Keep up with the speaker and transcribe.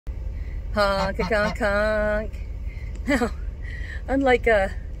Honk a conk conk. Now, unlike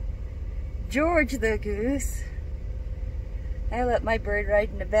George the goose, I let my bird ride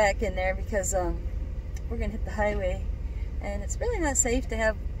in the back in there because we're gonna hit the highway, and it's really not safe to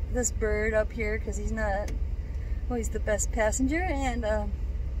have this bird up here because he's not always the best passenger, and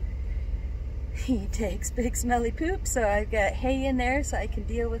he takes big smelly poop, so I've got hay in there so I can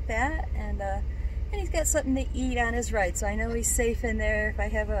deal with that, and he's got something to eat on his ride, so I know he's safe in there if I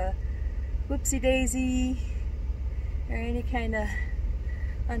have a whoopsie daisy or any kind of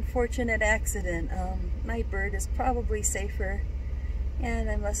unfortunate accident. My bird is probably safer, and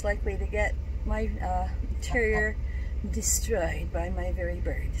I'm less likely to get my terrier destroyed by my very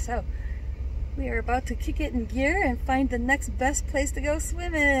bird. So we are about to kick it in gear and find the next best place to go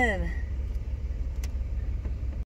swimming.